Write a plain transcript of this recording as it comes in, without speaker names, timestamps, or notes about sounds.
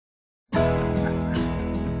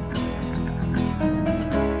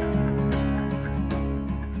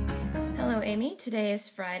Amy. Today is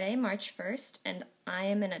Friday, March 1st, and I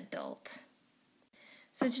am an adult.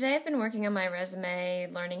 So today I've been working on my resume,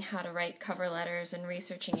 learning how to write cover letters, and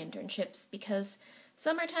researching internships because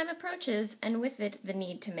summertime approaches, and with it, the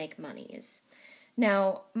need to make monies.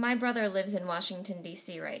 Now, my brother lives in Washington,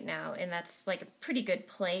 D.C. right now, and that's like a pretty good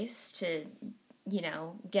place to,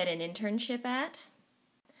 get an internship at.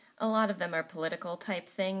 A lot of them are political type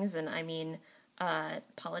things, and I mean,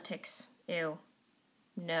 politics, ew,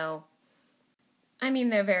 no. I mean,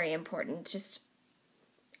 they're very important, just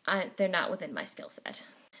they're not within my skill set.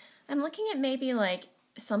 I'm looking at maybe like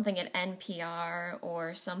something at NPR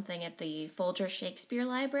or something at the Folger Shakespeare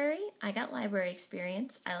Library. I got library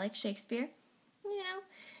experience. I like Shakespeare.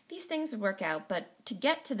 These things would work out, but to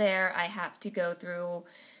get to there, I have to go through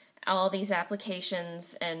all these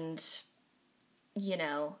applications and,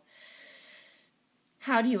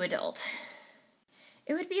 how do you adult?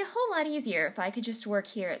 It would be a whole lot easier if I could just work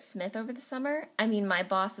here at Smith over the summer. I mean, my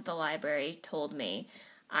boss at the library told me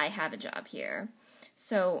I have a job here.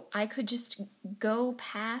 So I could just go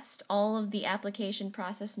past all of the application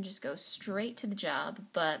process and just go straight to the job,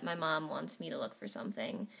 but my mom wants me to look for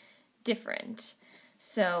something different.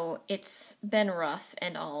 So it's been rough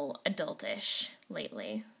and all adultish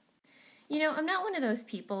lately. I'm not one of those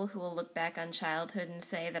people who will look back on childhood and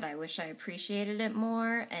say that I wish I appreciated it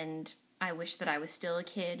more and I wish that I was still a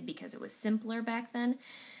kid because it was simpler back then.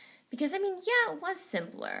 Because, it was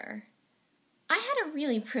simpler. I had a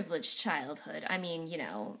really privileged childhood.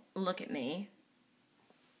 Look at me.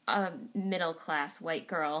 A middle-class white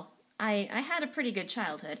girl. I had a pretty good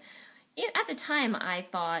childhood. At the time, I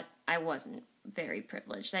thought I wasn't very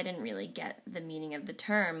privileged. I didn't really get the meaning of the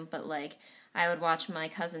term, but, I would watch my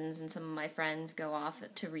cousins and some of my friends go off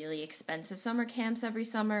to really expensive summer camps every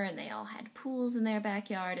summer, and they all had pools in their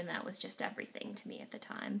backyard, and that was just everything to me at the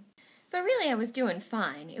time. But really, I was doing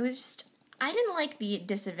fine. It was just, I didn't like the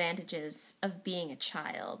disadvantages of being a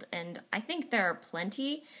child, and I think there are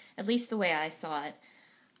plenty, at least the way I saw it.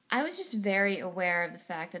 I was just very aware of the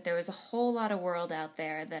fact that there was a whole lot of world out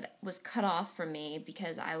there that was cut off from me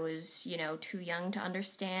because I was, too young to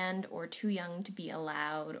understand or too young to be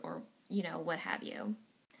allowed or what have you.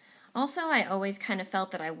 Also, I always kind of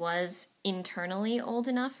felt that I was internally old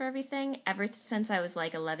enough for everything. Ever since I was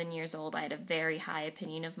 11 years old, I had a very high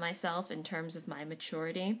opinion of myself in terms of my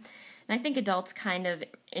maturity. And I think adults kind of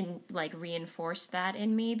reinforced that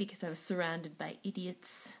in me because I was surrounded by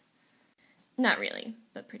idiots. Not really,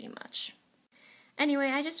 but pretty much. Anyway,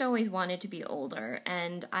 I just always wanted to be older,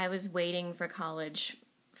 and I was waiting for college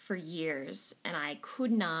for years, and I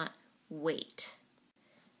could not wait.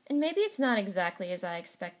 And maybe it's not exactly as I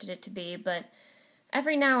expected it to be, but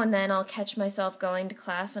every now and then I'll catch myself going to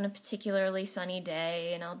class on a particularly sunny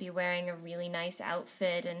day, and I'll be wearing a really nice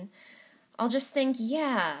outfit, and I'll just think,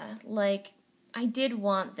 I did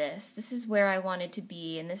want this. This is where I wanted to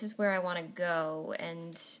be, and this is where I want to go,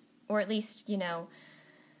 or at least,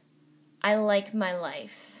 I like my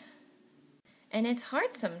life. And it's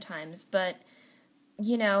hard sometimes, but,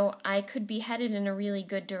 I could be headed in a really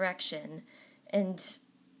good direction, and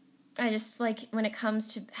I just, when it comes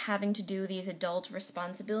to having to do these adult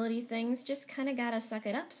responsibility things, just kind of gotta suck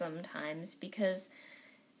it up sometimes, because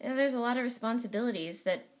there's a lot of responsibilities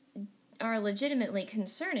that are legitimately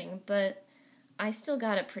concerning, but I still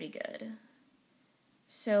got it pretty good.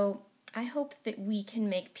 So I hope that we can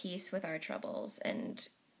make peace with our troubles and,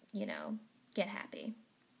 get happy.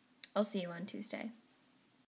 I'll see you on Tuesday.